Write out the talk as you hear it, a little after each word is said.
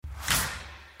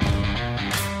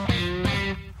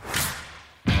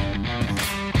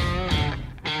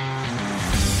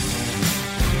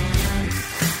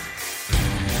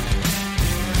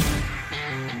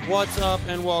What's up,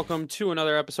 and welcome to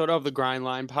another episode of the Grind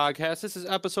Line Podcast. This is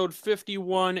episode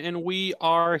 51, and we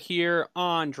are here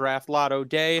on Draft Lotto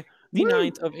Day, the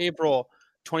 9th of April,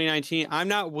 2019. I'm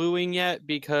not wooing yet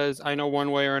because I know one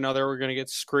way or another we're going to get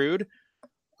screwed.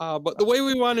 But the way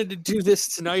we wanted to do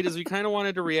this tonight is we kind of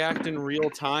wanted to react in real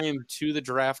time to the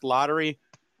draft lottery.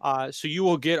 So you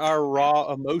will get our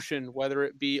raw emotion, whether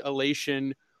it be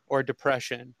elation or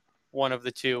depression, one of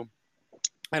the two.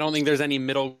 I don't think there's any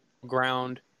middle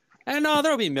ground. And no,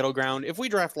 there'll be middle ground. If we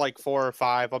draft like 4 or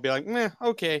 5, I'll be like, meh,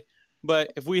 okay.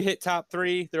 But if we hit top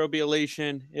 3, there will be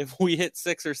elation. If we hit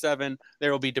 6 or 7,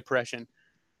 there will be depression.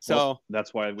 So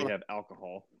that's why we have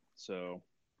alcohol. So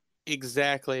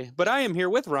exactly. But I am here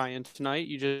with Ryan tonight.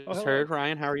 You just heard.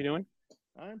 Ryan, how are you doing?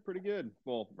 I'm pretty good.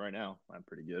 Well, right now, I'm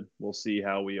pretty good. We'll see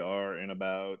how we are in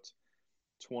about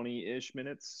 20-ish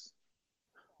minutes.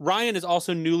 Ryan is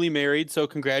also newly married, so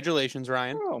congratulations,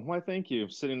 Ryan. Oh, why, thank you.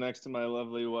 Sitting next to my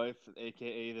lovely wife,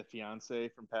 a.k.a. the fiance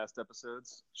from past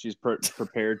episodes. She's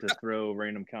prepared to throw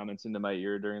random comments into my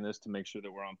ear during this to make sure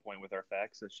that we're on point with our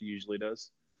facts, as she usually does.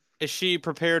 Is she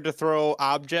prepared to throw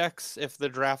objects if the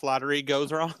draft lottery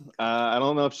goes wrong? I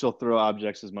don't know if she'll throw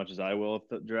objects as much as I will if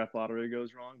the draft lottery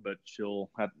goes wrong, but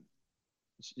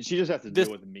she just has to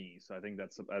deal with me, so I think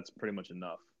that's pretty much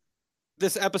enough.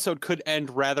 This episode could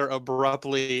end rather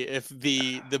abruptly if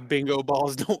the bingo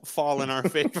balls don't fall in our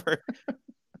favor.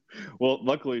 Well,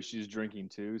 luckily she's drinking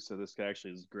too, so this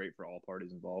actually is great for all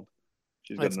parties involved.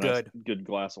 She's got good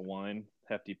glass of wine,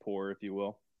 hefty pour, if you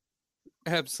will.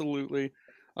 Absolutely.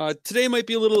 Today might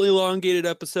be a little elongated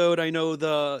episode. I know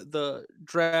the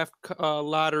draft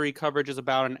lottery coverage is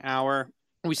about an hour.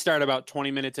 We start about 20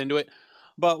 minutes into it,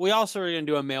 but we also are going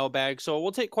to do a mailbag. So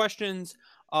we'll take questions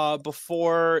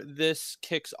before this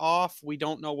kicks off. We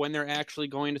don't know when they're actually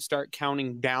going to start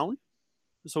counting down,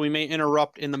 so we may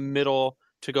interrupt in the middle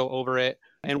to go over it.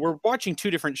 And we're watching 2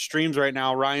 different streams right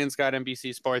now. Ryan's got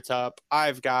NBC Sports up.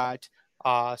 I've got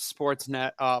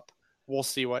Sportsnet up. We'll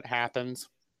see what happens.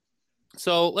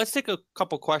 So let's take a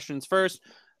couple questions first.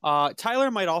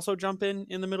 Tyler might also jump in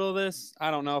the middle of this.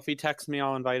 I don't know. If he texts me,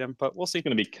 I'll invite him, but we'll see. It's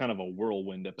going to be kind of a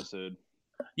whirlwind episode.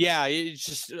 Yeah, it's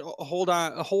just hold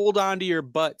on to your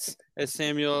butts, as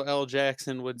Samuel L.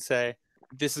 Jackson would say.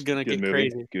 This is going to get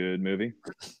crazy. Good movie.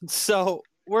 So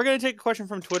we're going to take a question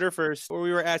from Twitter first, where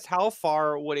we were asked, how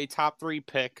far would a top 3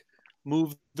 pick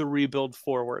move the rebuild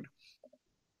forward?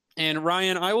 And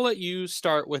Ryan, I will let you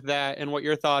start with that and what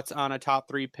your thoughts on a top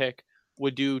 3 pick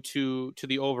would do to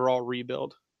the overall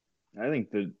rebuild. I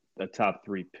think the top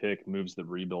 3 pick moves the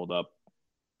rebuild up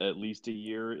at least a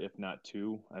year, if not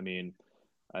 2. I mean,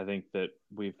 I think that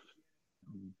we've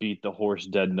beat the horse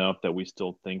dead enough that we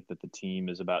still think that the team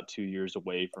is about 2 years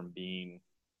away from being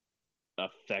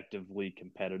effectively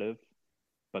competitive.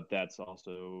 But that's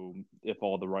also if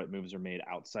all the right moves are made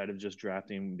outside of just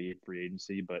drafting, be it free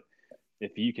agency. But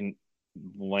if you can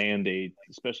land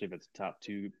especially if it's a top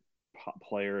 2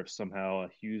 player, if somehow a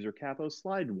Hughes or Capo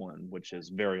slide one, which is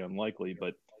very unlikely,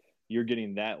 but you're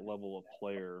getting that level of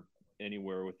player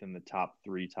anywhere within the top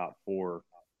 3, top 4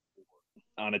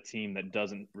 on a team that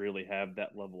doesn't really have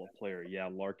that level of player. Yeah,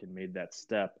 Larkin made that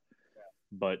step,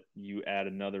 but you add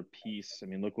another piece. I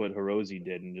mean, look what Hirose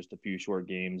did in just a few short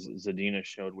games. Zadina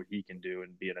showed what he can do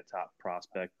and being a top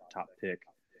prospect, top pick.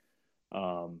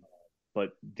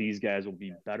 But these guys will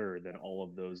be better than all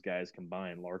of those guys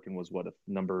combined. Larkin was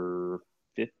number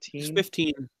 15?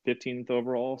 15th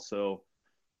overall. So,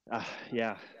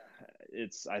 yeah,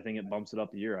 I think it bumps it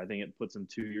up a year. I think it puts them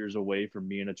 2 years away from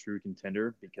being a true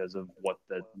contender because of what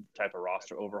the type of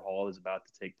roster overhaul is about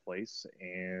to take place.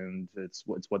 And it's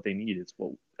what they need. It's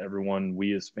what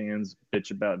we as fans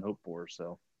bitch about and hope for.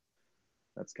 So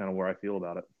that's kind of where I feel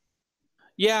about it.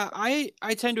 Yeah, I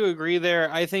tend to agree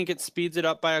there. I think it speeds it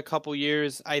up by a couple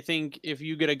years. I think if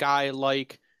you get a guy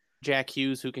like Jack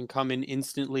Hughes who can come in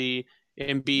instantly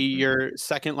and be your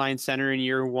second line center in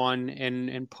year 1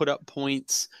 and put up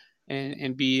points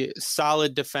and be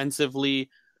solid defensively,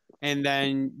 and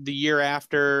then the year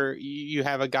after you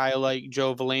have a guy like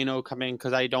Joe Veleno come in,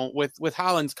 because I don't with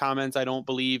Holland's comments, I don't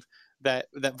believe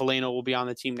that Veleno will be on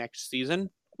the team next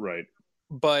season. Right.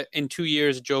 But in 2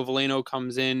 years, Joe Veleno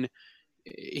comes in.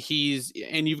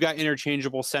 And you've got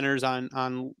interchangeable centers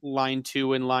on line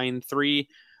 2 and line 3.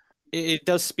 It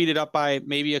does speed it up by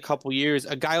maybe a couple years.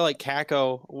 A guy like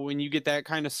Kakko, when you get that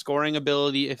kind of scoring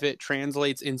ability, if it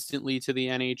translates instantly to the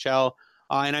NHL,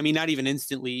 and I mean not even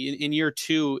instantly, in year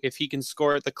 2, if he can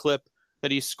score at the clip that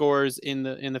he scores in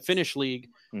the Finnish league,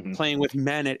 playing with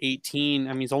men at 18,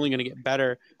 I mean he's only going to get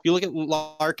better. If you look at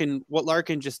Larkin, what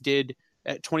Larkin just did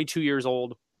at 22 years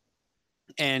old,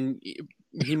 and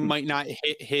he might not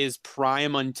hit his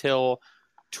prime until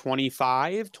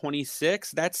 25,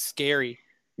 26. That's scary.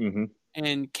 Mm-hmm.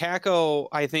 And Kako,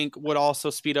 I think, would also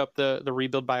speed up the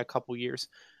rebuild by a couple years.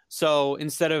 So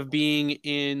instead of being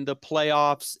in the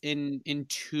playoffs in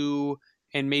two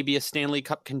and maybe a Stanley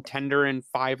Cup contender in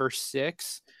 5 or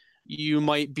 6, you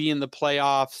might be in the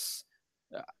playoffs.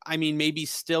 I mean, maybe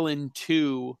still in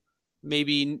two,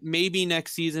 maybe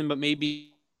next season, but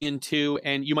maybe in two,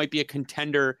 and you might be a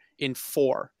contender in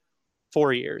 4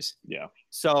 years. Yeah.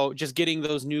 So just getting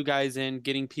those new guys in,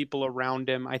 getting people around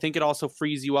him, I think it also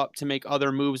frees you up to make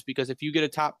other moves, because if you get a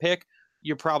top pick,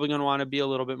 you're probably going to want to be a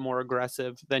little bit more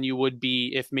aggressive than you would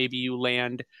be if maybe you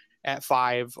land at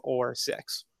 5 or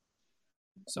 6.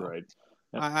 So Right.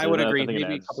 I would agree. I think it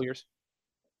Maybe a adds. couple years.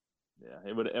 Yeah,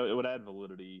 it would add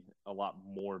validity, a lot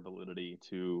more validity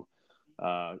to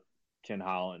Ken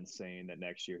Holland saying that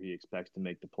next year he expects to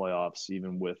make the playoffs,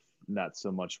 even with not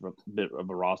so much of a bit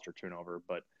of a roster turnover.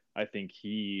 But I think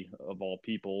he, of all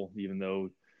people, even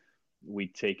though we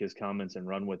take his comments and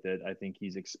run with it, I think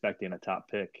he's expecting a top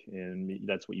pick, and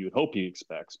that's what you would hope he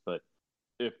expects. But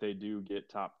if they do get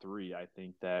top three, I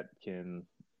think that can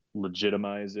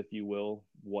legitimize, if you will,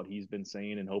 what he's been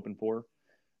saying and hoping for.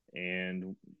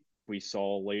 And we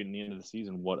saw late in the end of the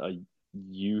season what a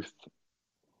youth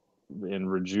and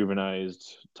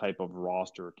rejuvenized type of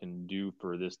roster can do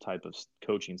for this type of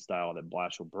coaching style that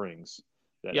Blashill brings,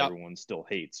 that Yep. everyone still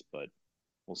hates, but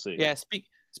we'll see. Yeah.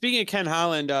 Speaking of Ken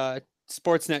Holland,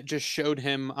 Sportsnet just showed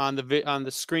him on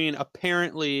the screen.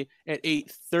 Apparently at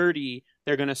 8:30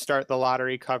 they're going to start the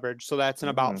lottery coverage, so that's in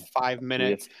about 5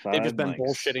 minutes. They've just been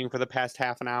bullshitting for the past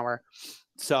half an hour.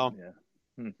 So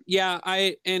yeah,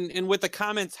 and with the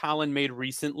comments Holland made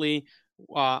recently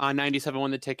on 97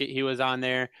 won the ticket, he was on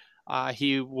there.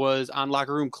 He was on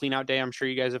Locker Room Cleanout Day. I'm sure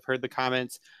you guys have heard the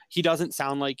comments. He doesn't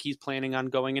sound like he's planning on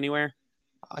going anywhere.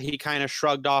 He kind of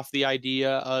shrugged off the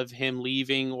idea of him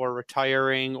leaving or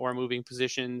retiring or moving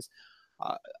positions.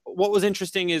 What was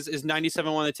interesting is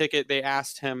 97 won the ticket. They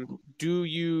asked him, do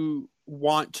you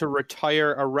want to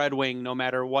retire a Red Wing no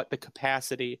matter what the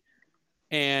capacity?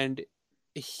 And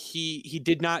he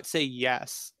did not say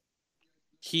yes.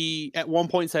 He at one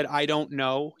point said, I don't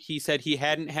know. He said he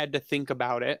hadn't had to think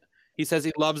about it. He says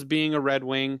he loves being a Red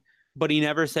Wing, but he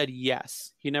never said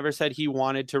yes. He never said he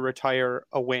wanted to retire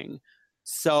a wing.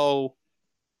 So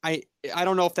I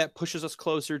don't know if that pushes us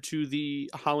closer to the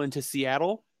Holland to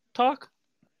Seattle talk,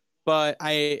 but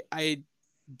I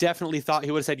definitely thought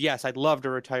he would have said yes, I'd love to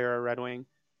retire a Red Wing,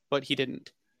 but he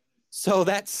didn't. So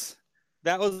that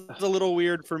was a little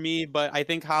weird for me, but I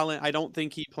think Holland, I don't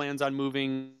think he plans on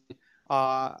moving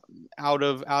out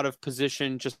of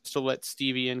position just to let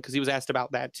Stevie in, because he was asked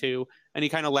about that too, and he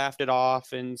kind of laughed it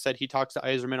off and said he talks to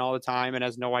Yzerman all the time and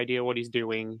has no idea what he's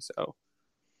doing. So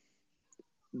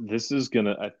this is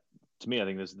gonna, to me, I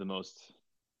think this is the most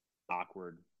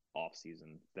awkward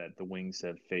offseason that the Wings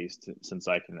have faced since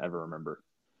I can ever remember.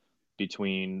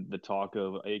 Between the talk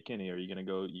of, hey Kenny, are you gonna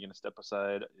go? You gonna step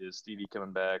aside? Is Stevie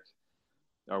coming back?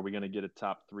 Are we gonna get a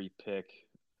top 3 pick?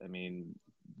 I mean,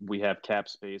 we have cap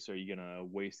space. Are you gonna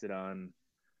waste it on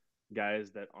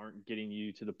guys that aren't getting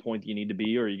you to the point you need to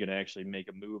be, or are you gonna actually make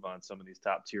a move on some of these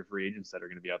top tier free agents that are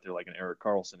gonna be out there, like an Erik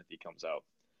Karlsson if he comes out?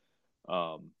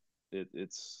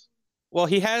 It's well,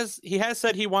 he has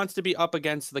said he wants to be up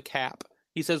against the cap.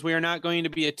 He says we are not going to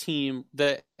be a team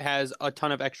that has a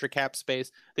ton of extra cap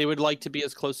space. They would like to be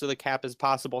as close to the cap as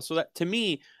possible. So that, to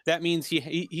me, that means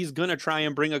he's going to try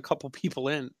and bring a couple people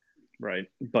in. right.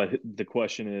 But the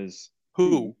question is,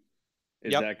 who?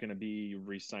 Is that going to be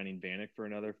re-signing Vanek for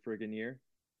another friggin' year?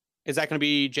 Is that going to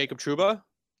be Jacob Trouba?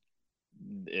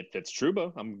 If it's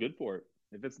Trouba, I'm good for it.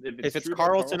 If it's Trouba,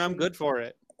 Karlsson, I'm good for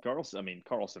it.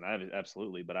 Karlsson,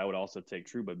 absolutely, but I would also take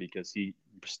Trouba because he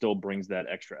still brings that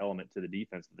extra element to the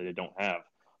defense that they don't have.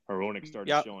 Hronek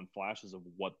started showing flashes of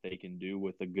what they can do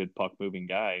with a good puck-moving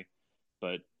guy,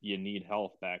 but you need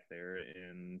health back there,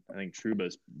 and I think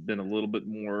Trouba's been a little bit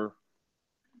more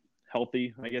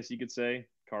healthy, I guess you could say.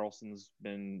 Karlsson's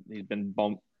been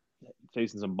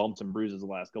facing some bumps and bruises the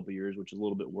last couple of years, which is a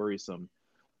little bit worrisome.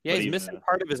 Yeah, he's missing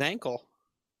part of his ankle.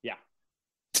 Yeah.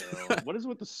 So what is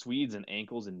with the Swedes and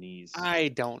ankles and knees? I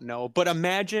don't know, but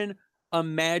imagine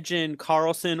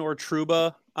Karlsson or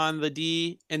Trouba on the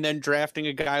D, and then drafting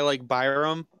a guy like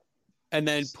Byram, and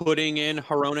then putting in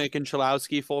Hronek and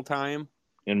Cholowski full time,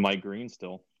 and Mike Green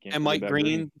still. And Mike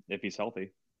Green if he's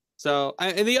healthy. So,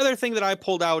 and the other thing that I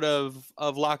pulled out of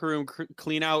Locker Room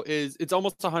Clean Out is it's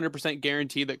almost 100%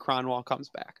 guaranteed that Cronwall comes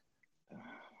back.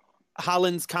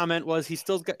 Holland's comment was he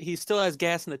still has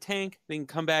gas in the tank. They can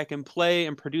come back and play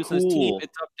and produce on his team.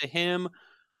 It's up to him.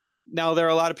 Now, there are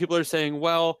a lot of people who are saying,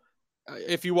 well,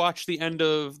 if you watch the end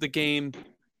of the game,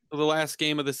 the last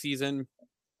game of the season,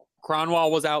 Cronwall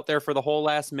was out there for the whole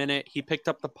last minute. He picked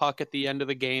up the puck at the end of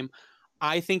the game.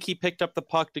 I think he picked up the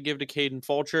puck to give to Caden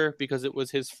Fulcher because it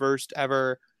was his first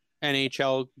ever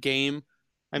NHL game.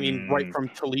 I mean, right from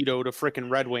Toledo to frickin'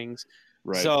 Red Wings.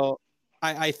 Right. So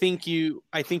I think you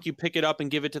pick it up and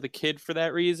give it to the kid for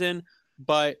that reason.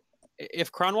 But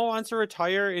if Cronwall wants to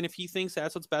retire and if he thinks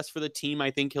that's what's best for the team, I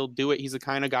think he'll do it. He's the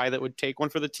kind of guy that would take one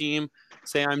for the team,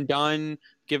 say I'm done,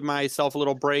 give myself a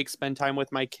little break, spend time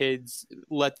with my kids,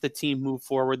 let the team move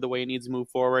forward the way it needs to move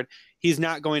forward. He's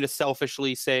not going to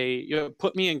selfishly say,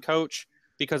 put me in coach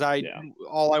because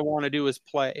all I want to do is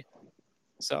play.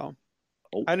 So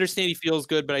I understand he feels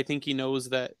good, but I think he knows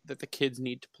that the kids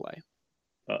need to play.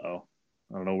 Uh-oh.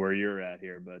 I don't know where you're at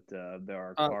here, but there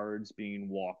are cards being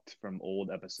walked from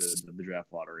old episodes of the draft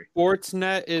lottery.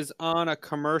 Sportsnet is on a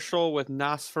commercial with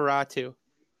Nosferatu.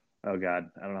 Oh, God.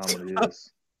 I don't know how I'm going to do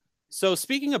this. So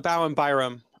speaking of Bow and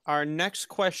Byram, our next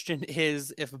question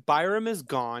is, if Byram is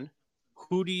gone,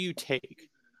 who do you take?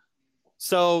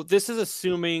 So this is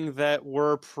assuming that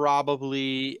we're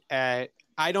probably at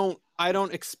 – I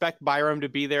don't expect Byram to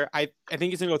be there. I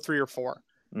think he's going to go 3 or 4.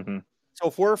 Mm-hmm. So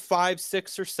if we're 5,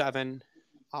 6, or 7 –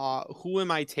 who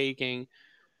am I taking?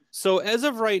 So as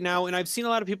of right now, and I've seen a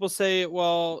lot of people say,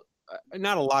 well,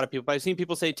 not a lot of people, but I've seen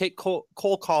people say, take Cole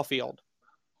Caulfield.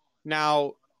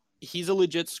 Now, he's a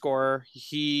legit scorer.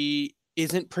 He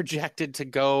isn't projected to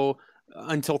go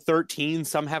until 13.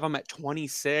 Some have him at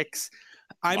 26.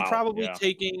 I'm probably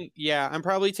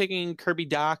taking Kirby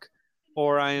Doc,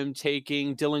 or I am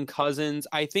taking Dylan Cousins.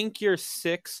 I think your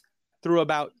 6 through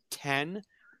about 10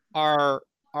 are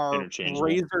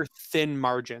razor thin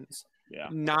margins. Yeah.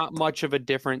 Not much of a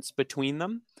difference between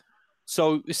them.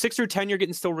 So 6 through 10, you're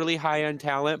getting still really high end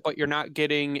talent, but you're not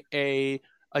getting a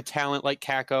talent like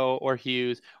Kako or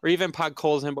Hughes or even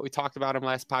Podkolzin, but we talked about him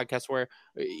last podcast where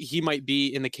he might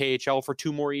be in the KHL for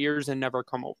 2 more years and never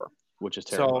come over. Which is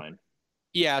terrifying.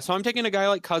 So I'm taking a guy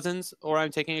like Cousins, or I'm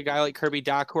taking a guy like Kirby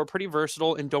Doc, who are pretty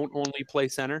versatile and don't only play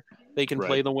center. They can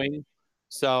play the wing.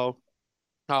 So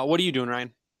what are you doing,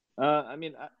 Ryan?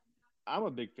 I'm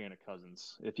a big fan of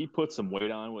Cousins. If he puts some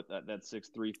weight on with that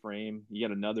 6'3" frame, you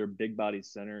got another big body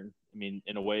center. I mean,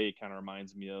 in a way, it kind of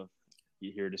reminds me of,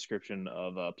 you hear a description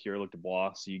of Pierre-Luc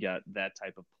Dubois. So you got that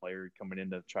type of player coming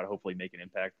in to try to hopefully make an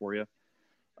impact for you.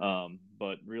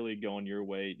 But really going your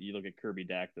way, you look at Kirby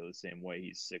Dack, though, the same way.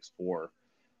 He's 6'4".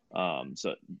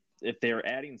 So if they're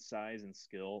adding size and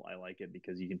skill, I like it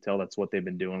because you can tell that's what they've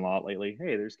been doing a lot lately.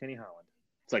 Hey, there's Kenny Holland.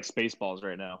 It's like Spaceballs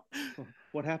right now.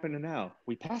 What happened to now?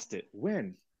 We passed it.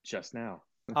 When? Just now.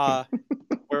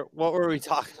 What were we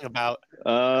talking about?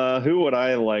 Who would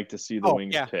I like to see the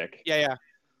Wings pick? Yeah.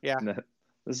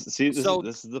 This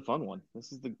is the fun one.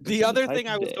 This is the other thing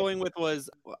I was going with was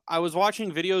I was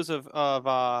watching videos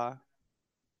of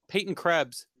Peyton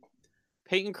Krebs.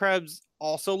 Peyton Krebs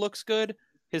also looks good.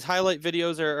 His highlight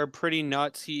videos are pretty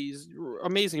nuts. He's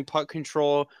amazing puck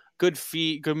control, good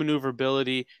feet, good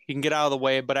maneuverability. He can get out of the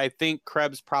way, but I think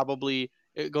Krebs probably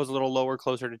it goes a little lower,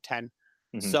 closer to 10.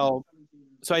 Mm-hmm. So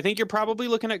I think you're probably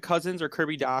looking at Cousins or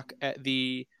Kirby Doc at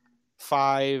the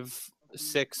 5,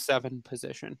 6, 7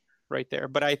 position right there.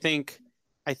 But I think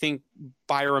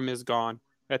Byram is gone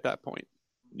at that point.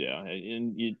 Yeah,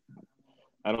 and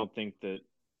I don't think that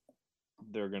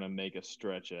they're going to make a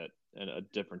stretch at a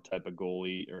different type of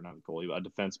goalie, or not goalie, but a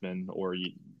defenseman. Or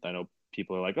I know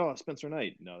people are like, oh, Spencer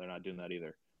Knight. No, they're not doing that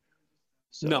either.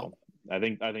 So no, I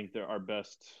think our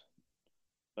best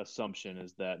assumption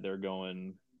is that they're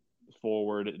going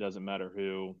forward. It doesn't matter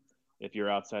who. If you're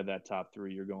outside that top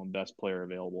 3, you're going best player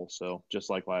available. So just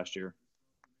like last year.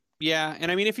 Yeah,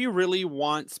 and I mean, if you really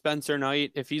want Spencer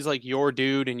Knight, if he's like your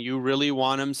dude and you really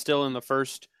want him still in the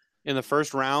first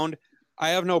round, I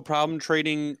have no problem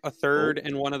trading a 3rd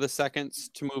and 1 of the seconds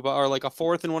to move up, or like a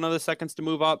 4th and 1 of the seconds to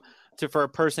move up for a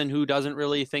person who doesn't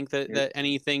really think that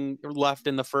anything left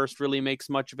in the first really makes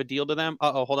much of a deal to them.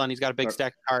 Hold on, he's got a big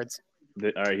stack of cards.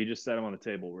 All right, he just set him on the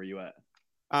table. Where are you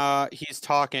at? He's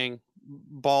talking.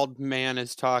 Bald man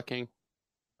is talking.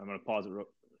 I'm gonna pause it.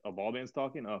 A bald man's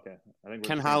talking? Okay. I think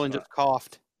Ken Holland just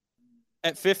coughed.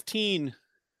 At 15.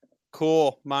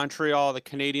 Cool. Montreal. The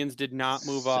Canadiens did not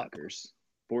move Suckers. Up.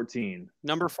 14.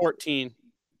 Number 14.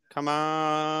 Come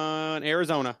on.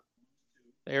 Arizona.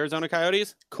 The Arizona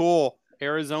Coyotes? Cool.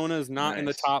 Arizona is not in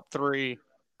the top 3.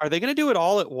 Are they going to do it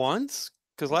all at once?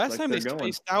 Because last time they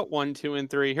spaced out 1, 2, and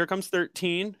 3. Here comes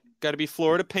 13. Got to be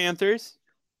Florida Panthers.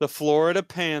 The Florida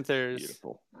Panthers.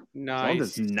 Beautiful. Nice. As long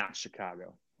as it's not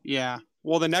Chicago. Yeah.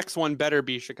 Well, the next one better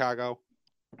be Chicago.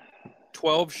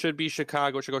 12 should be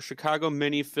Chicago. It should go Chicago,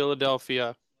 Mini,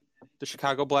 Philadelphia, the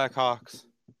Chicago Blackhawks.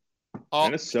 Oh,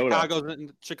 Minnesota.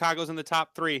 Chicago's in the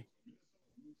top 3.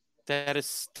 That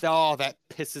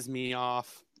pisses me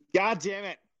off. God damn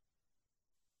it.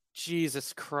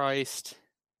 Jesus Christ.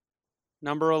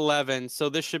 Number 11. So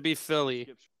this should be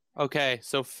Philly. Okay,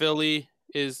 so Philly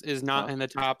is not in the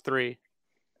top 3.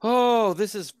 Oh,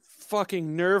 this is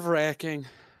fucking nerve-wracking.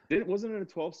 Wasn't it a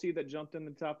 12 seed that jumped in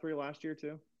the top 3 last year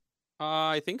too?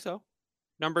 I think so.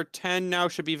 Number 10 now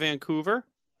should be Vancouver.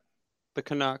 The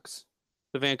Canucks.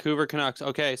 The Vancouver Canucks.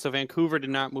 Okay, so Vancouver did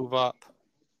not move up.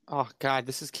 Oh, God,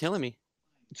 this is killing me.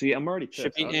 See, I'm already pissed.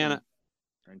 Should be Anna.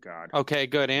 Thank God. Okay,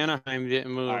 good. Anaheim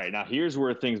didn't move. All right, now here's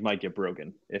where things miite get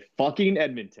broken. If fucking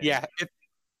Edmonton. Yeah,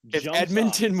 if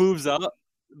Edmonton moves up,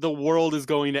 the world is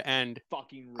going to end.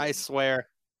 Fucking ruined. I swear.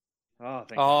 Oh,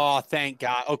 thank God. Thank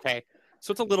God. Okay,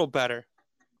 so it's a little better.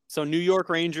 So New York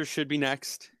Rangers should be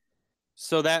next.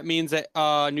 So that means that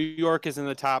New York is in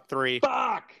the top 3.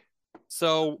 Fuck!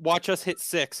 So watch us hit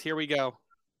 6. Here we go.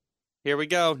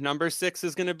 Number 6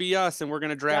 is going to be us, and we're going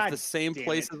to draft the same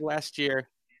place as last year.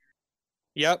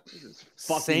 Yep.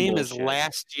 Same as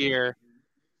last year.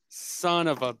 Son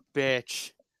of a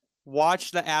bitch.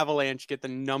 Watch the Avalanche get the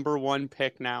number 1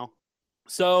 pick now.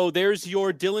 So there's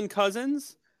your Dylan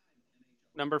Cousins.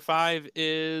 Number 5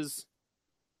 is...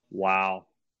 Wow.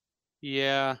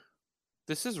 Yeah.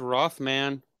 This is rough,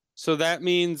 man. So that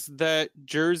means that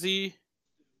Jersey,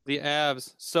 the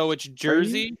Avs. So it's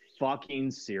Jersey. Are you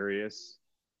fucking serious?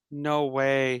 No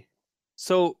way.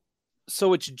 So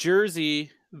it's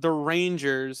Jersey, the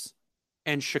Rangers,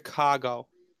 and Chicago.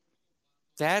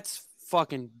 That's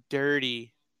fucking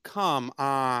dirty. Come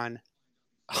on.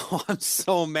 Oh, I'm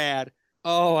so mad.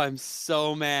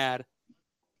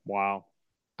 Wow.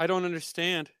 I don't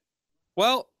understand.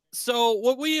 Well, so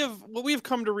what we've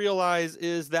come to realize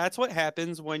is that's what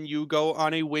happens when you go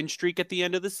on a win streak at the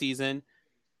end of the season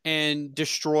and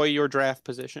destroy your draft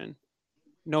position.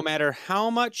 No matter how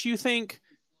much you think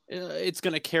it's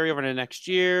going to carry over to next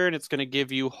year and it's going to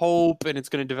give you hope and it's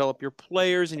going to develop your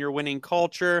players and your winning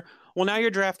culture. Well, now you're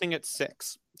drafting at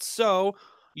 6. So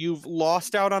you've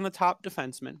lost out on the top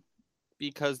defenseman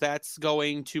because that's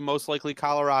going to most likely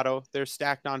Colorado. They're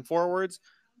stacked on forwards.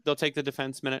 They'll take the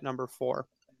defenseman at number 4.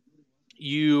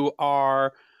 You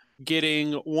are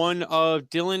getting one of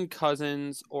Dylan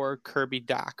Cousins or Kirby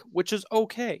Dach, which is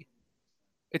okay.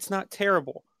 It's not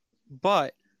terrible.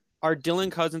 But are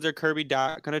Dylan Cousins or Kirby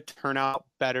Dach going to turn out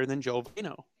better than Joe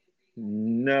Vino?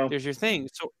 No. There's your thing.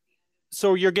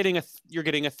 So you're getting a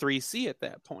 3C at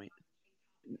that point.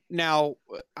 Now,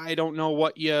 I don't know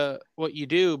what you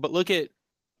do, but look at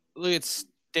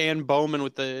Stan Bowman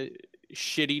with the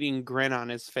shit-eating grin on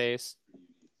his face.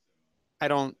 I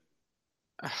don't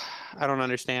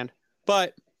understand.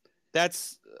 But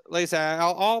that's, like I said,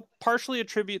 I'll partially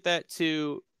attribute that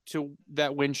to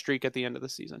that win streak at the end of the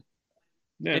season.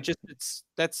 Yeah.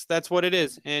 That's what it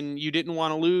is. And you didn't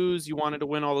want to lose. You wanted to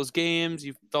win all those games.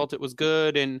 You felt it was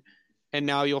good, and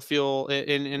now you'll feel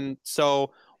and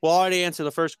so we'll already answer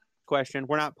the first question.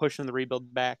 We're not pushing the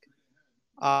rebuild back.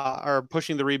 Or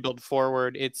pushing the rebuild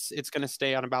forward. It's going to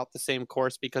stay on about the same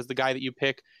course because the guy that you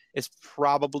pick is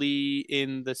probably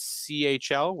in the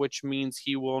CHL, which means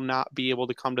he will not be able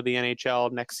to come to the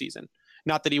NHL next season.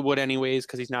 Not that he would anyways,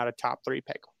 because he's not a top 3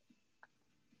 pick.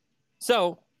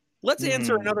 So let's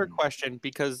answer another question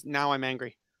because now I'm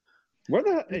angry.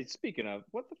 Speaking of,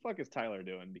 what the fuck is Tyler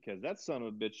doing? Because that son of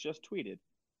a bitch just tweeted.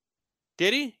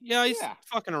 Did he? Yeah, he's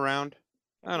fucking around.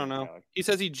 I don't know. Tyler. He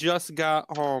says he just got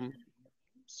home.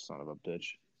 Son of a bitch.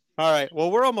 All right. Well,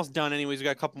 we're almost done anyways. We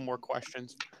got a couple more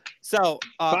questions. So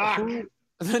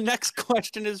the next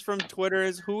question is from Twitter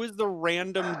is, who is the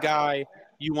random guy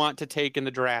you want to take in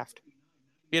the draft?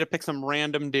 You got to pick some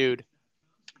random dude.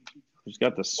 Who's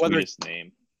got the sweetest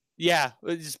name? Yeah.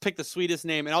 Just pick the sweetest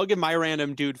name. And I'll give my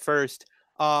random dude first.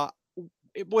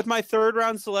 With my 3rd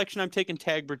round selection, I'm taking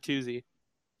Tag Bertuzzi.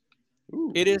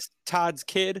 Ooh. It is Todd's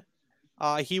kid.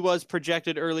 He was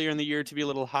projected earlier in the year to be a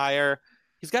little higher.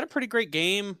 He's got a pretty great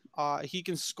game. He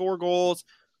can score goals.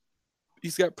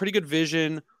 He's got pretty good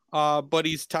vision, but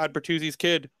he's Todd Bertuzzi's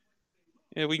kid.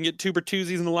 If we can get 2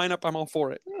 Bertuzzis in the lineup, I'm all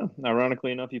for it. Yeah,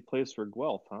 ironically enough, he plays for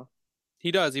Guelph, huh? He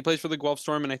does. He plays for the Guelph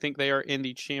Storm, and I think they are in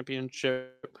the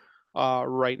championship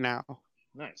right now.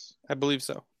 Nice. I believe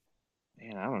so.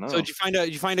 Man, I don't know. So did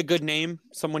you find a good name?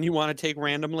 Someone you want to take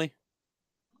randomly?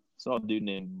 Saw a dude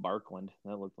named Barkland.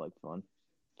 That looked like fun.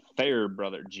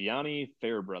 Fairbrother. Gianni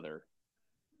Fairbrother.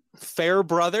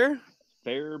 Fairbrother?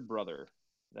 Fairbrother.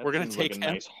 We're going to take like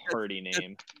a nice hearty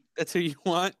name. That's who you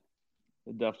want?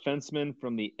 The defenseman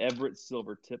from the Everett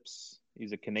Silvertips.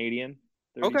 He's a Canadian.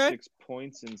 Okay. 36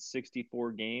 points in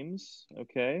 64 games.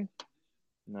 Okay.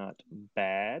 Not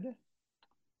bad.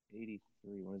 83.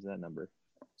 What is that number?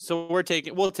 So we'll take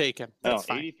him. That's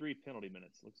fine. 83 penalty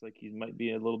minutes. Looks like he might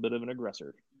be a little bit of an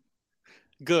aggressor.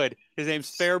 Good. His name's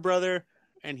Fairbrother,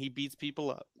 and he beats people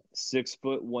up. 6',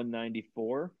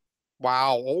 194.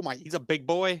 Wow. Oh my, he's a big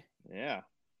boy. Yeah.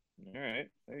 All right.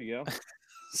 There you go.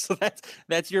 So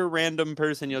that's your random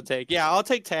person you'll take. Yeah, I'll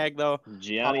take Tag though.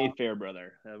 Gianni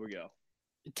Fairbrother. There we go.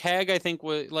 Tag, I think,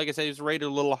 was, like I said, he was rated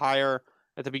a little higher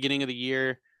at the beginning of the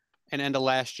year and end of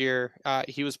last year.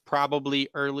 He was probably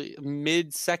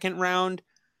mid second round,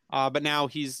 but now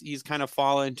he's kind of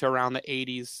fallen to around the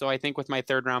 80s. So I think with my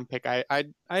third round pick,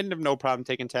 I'd have no problem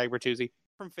taking Tag Bertuzzi.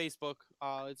 From Facebook,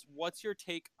 it's what's your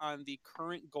take on the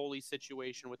current goalie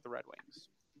situation with the Red Wings?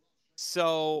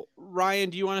 So Ryan,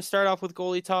 do you want to start off with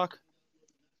goalie talk?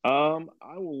 I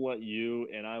will let you,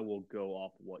 and I will go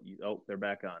off what you. Oh, they're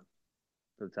back on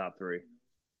for the top three.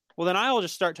 Well, then I'll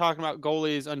just start talking about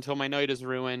goalies until my night is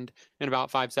ruined in about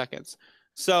 5 seconds.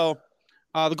 So,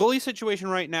 the goalie situation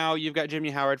right now, you've got Jimmy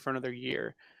Howard for another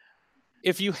year.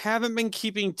 If you haven't been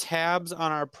keeping tabs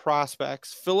on our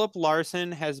prospects, Philip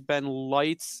Larson has been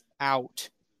lights out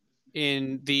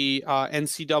in the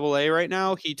NCAA right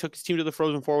now. He took his team to the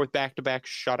Frozen Four with back-to-back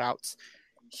shutouts.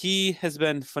 He has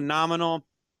been phenomenal.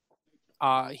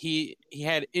 He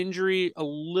had a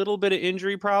little bit of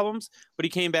injury problems, but he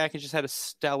came back and just had a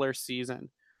stellar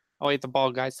season. Oh wait, the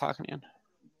ball guy's talking in.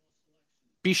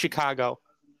 Be Chicago.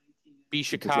 Be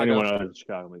Chicago. Anyone out of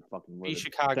Chicago, be fucking Be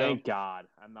Chicago. Thank God,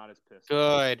 I'm not as pissed.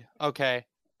 Good. Okay.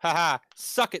 Haha.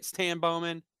 Suck it, Stan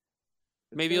Bowman.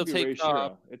 Maybe you'll take. It's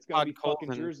gonna be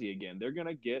fucking Jersey again. They're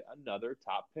gonna get another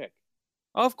top pick.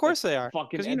 Oh, of course they are.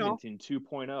 Fucking Edmonton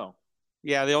 2.0.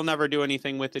 Yeah, they'll never do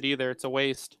anything with it either. It's a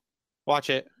waste. Watch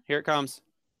it. Here it comes.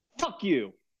 Fuck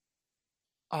you.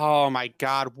 Oh my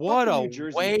God! What a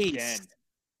waste! Again.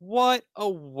 What a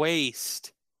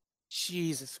waste!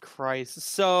 Jesus Christ!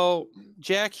 So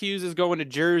Jack Hughes is going to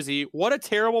Jersey. What a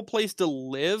terrible place to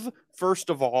live, first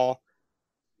of all,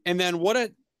 and then what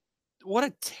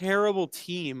a terrible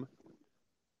team.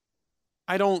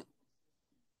 I don't.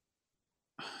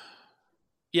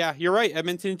 Yeah, you're right.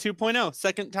 Edmonton 2.0,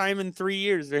 second time in 3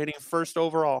 years they're hitting first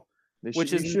overall, which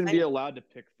shouldn't be allowed to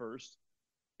pick first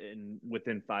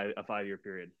within a 5-year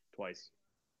period twice.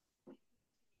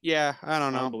 Yeah, I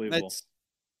don't know. Unbelievable. That's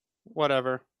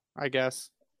whatever, I guess.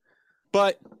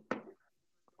 But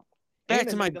back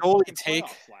to my goalie take.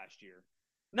 Last year.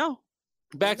 No.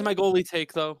 Back to my goalie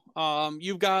take, though.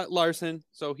 You've got Larson,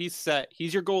 so he's set.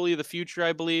 He's your goalie of the future,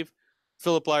 I believe.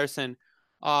 Philip Larson.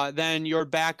 Then your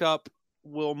backup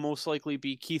will most likely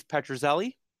be Keith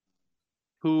Petruzzelli,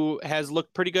 who has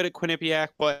looked pretty good at Quinnipiac,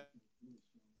 but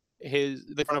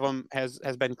the front of him has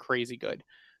been crazy good.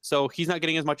 So he's not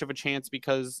getting as much of a chance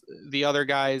because the other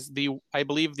guys, I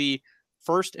believe the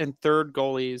first and third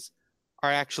goalies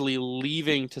are actually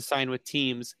leaving to sign with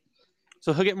teams.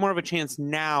 So he'll get more of a chance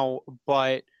now,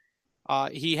 but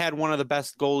he had one of the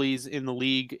best goalies in the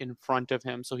league in front of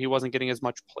him, so he wasn't getting as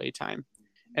much play time.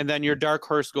 And then your dark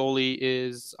horse goalie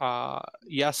is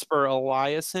Jesper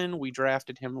Eliasson. We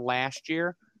drafted him last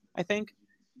year, I think,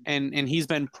 and he's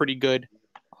been pretty good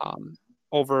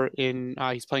over in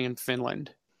he's playing in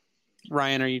Finland.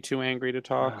 Ryan, are you too angry to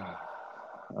talk?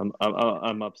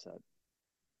 I'm upset,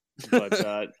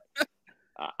 but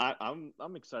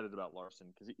I'm excited about Larson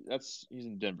because he's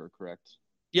in Denver, correct?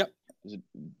 Yep. Is it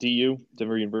DU,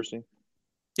 Denver University?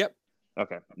 Yep.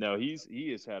 Okay. No, he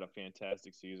has had a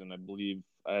fantastic season. I believe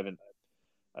I've been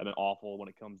awful when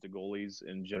it comes to goalies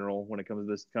in general when it comes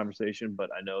to this conversation, but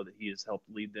I know that he has helped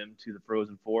lead them to the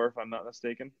Frozen Four, if I'm not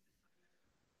mistaken.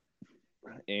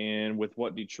 And with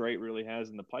what Detroit really has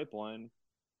in the pipeline,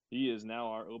 he is now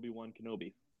our Obi-Wan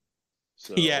Kenobi.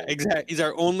 So yeah, exactly. He's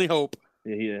our only hope.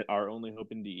 Yeah, our only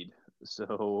hope indeed.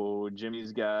 So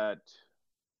Jimmy's got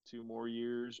 2 more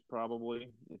years probably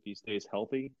if he stays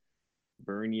healthy.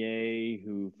 Bernier,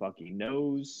 who fucking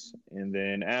knows. And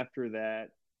then after that,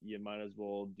 you might as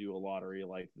well do a lottery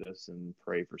like this and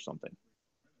pray for something.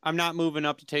 I'm not moving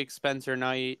up to take Spencer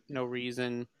Knight. No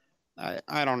reason.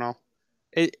 I don't know.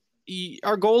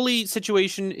 Our goalie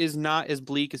situation is not as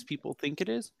bleak as people think it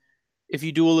is. If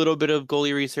you do a little bit of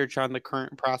goalie research on the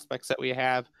current prospects that we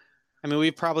have, I mean,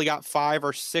 we've probably got 5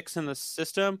 or 6 in the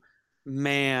system.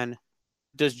 Man,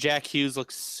 does Jack Hughes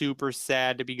look super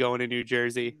sad to be going to New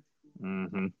Jersey?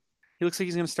 Mm-hmm. He looks like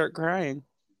he's going to start crying.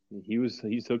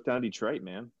 He's hooked on Detroit,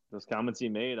 man. Those comments he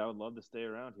made, I would love to stay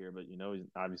around here, but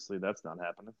obviously that's not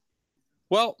happening.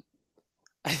 Well,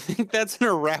 I think that's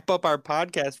gonna wrap up our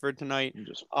podcast for tonight. I'm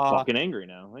just fucking angry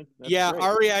now. Like, that's Yeah, great.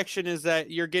 our reaction is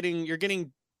that you're getting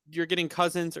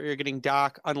Cousins or you're getting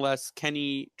Doc unless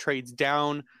Kenny trades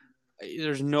down.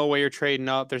 There's no way you're trading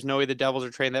up. There's no way the Devils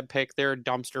are trading that pick. They're a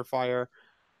dumpster fire.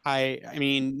 I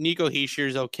mean, Nico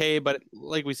Heischer's okay, but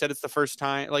like we said, it's the first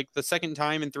time, like the second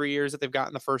time in 3 years that they've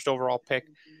gotten the first overall pick,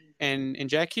 and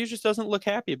Jack Hughes just doesn't look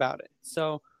happy about it.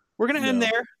 So we're gonna end No.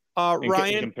 there. In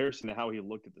Ryan, comparison to how he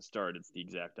looked at the start, it's the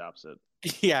exact opposite.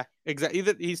 yeah, exactly.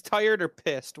 Either he's tired or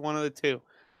pissed, one of the two.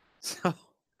 So,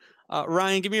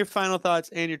 Ryan, give me your final thoughts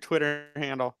and your Twitter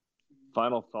handle.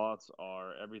 Final thoughts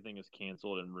are everything is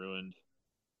canceled and ruined.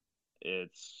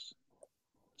 It's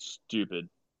stupid.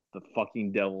 The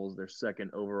fucking Devils, their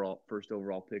first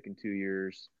overall pick in 2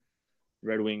 years.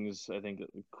 Red Wings, I think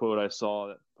the quote I saw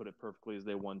that put it perfectly is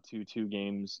they won two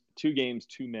games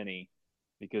too many,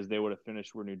 because they would have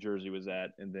finished where New Jersey was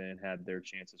at and then had their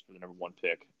chances for the number one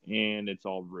pick, and it's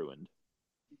all ruined.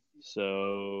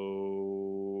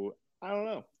 So I don't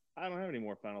know. I don't have any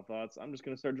more final thoughts. I'm just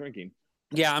gonna start drinking.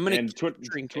 Yeah, I'm gonna And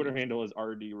drinking. Twitter handle is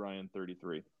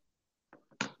RDRyan33.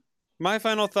 My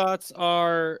final thoughts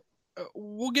are: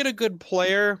 we'll get a good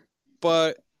player,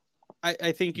 but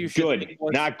I think you should. Good,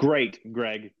 not great,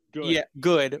 Greg. Good. Yeah,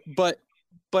 good, but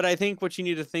I think what you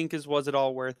need to think is, was it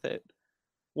all worth it?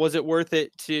 Was it worth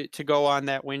it to go on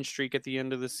that win streak at the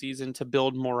end of the season to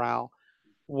build morale?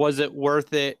 Was it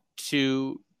worth it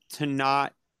to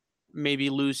not maybe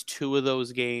lose two of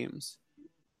those games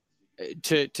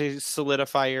to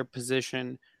solidify your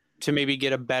position, to maybe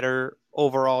get a better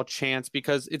overall chance?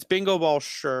 Because it's bingo ball,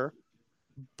 sure,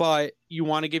 but you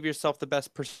want to give yourself the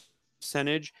best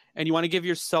percentage, and you want to give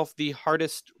yourself the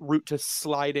hardest route to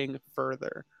sliding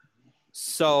further.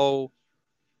 So,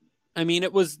 I mean,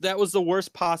 that was the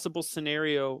worst possible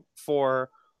scenario for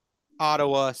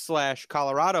Ottawa /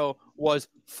 Colorado, was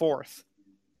fourth.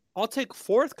 I'll take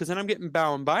fourth because then I'm getting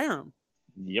Bowen Byram.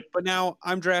 Yep. But now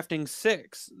I'm drafting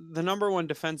six. The number one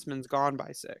defenseman's gone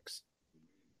by six.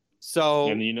 So,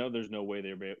 and there's no way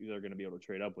they're going to be able to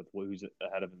trade up with who's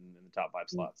ahead of them in the top 5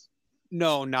 slots.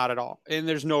 No, not at all. And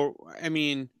there's no, I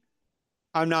mean,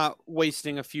 I'm not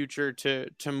wasting a future to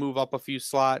move up a few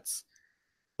slots,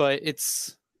 but it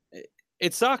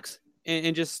sucks.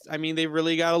 And just, I mean, they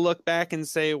really got to look back and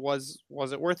say, was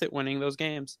it worth it winning those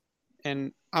games?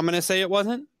 And I'm going to say it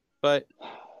wasn't, but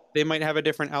they might have a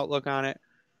different outlook on it.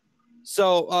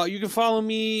 So you can follow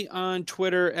me on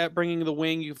Twitter at Bringing the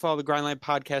Wing. You can follow the Grindline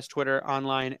Podcast Twitter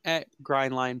online at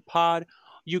Grindline Pod.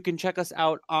 You can check us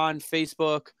out on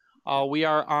Facebook. We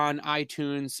are on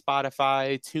iTunes,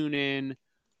 Spotify, TuneIn.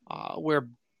 We're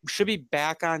should be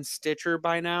back on Stitcher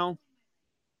by now.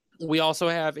 We also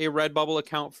have a Redbubble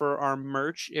account for our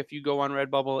merch. If you go on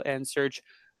Redbubble and search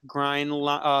the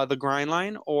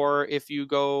Grindline, or if you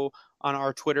go on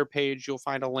our Twitter page, you'll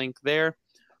find a link there.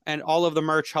 And all of the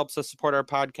merch helps us support our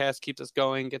podcast, keeps us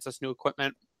going, gets us new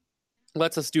equipment,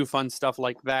 lets us do fun stuff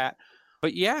like that.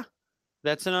 But yeah,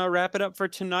 that's going to wrap it up for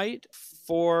tonight.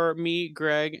 For me,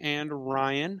 Greg, and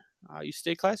Ryan, you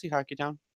stay classy, Hockey Town.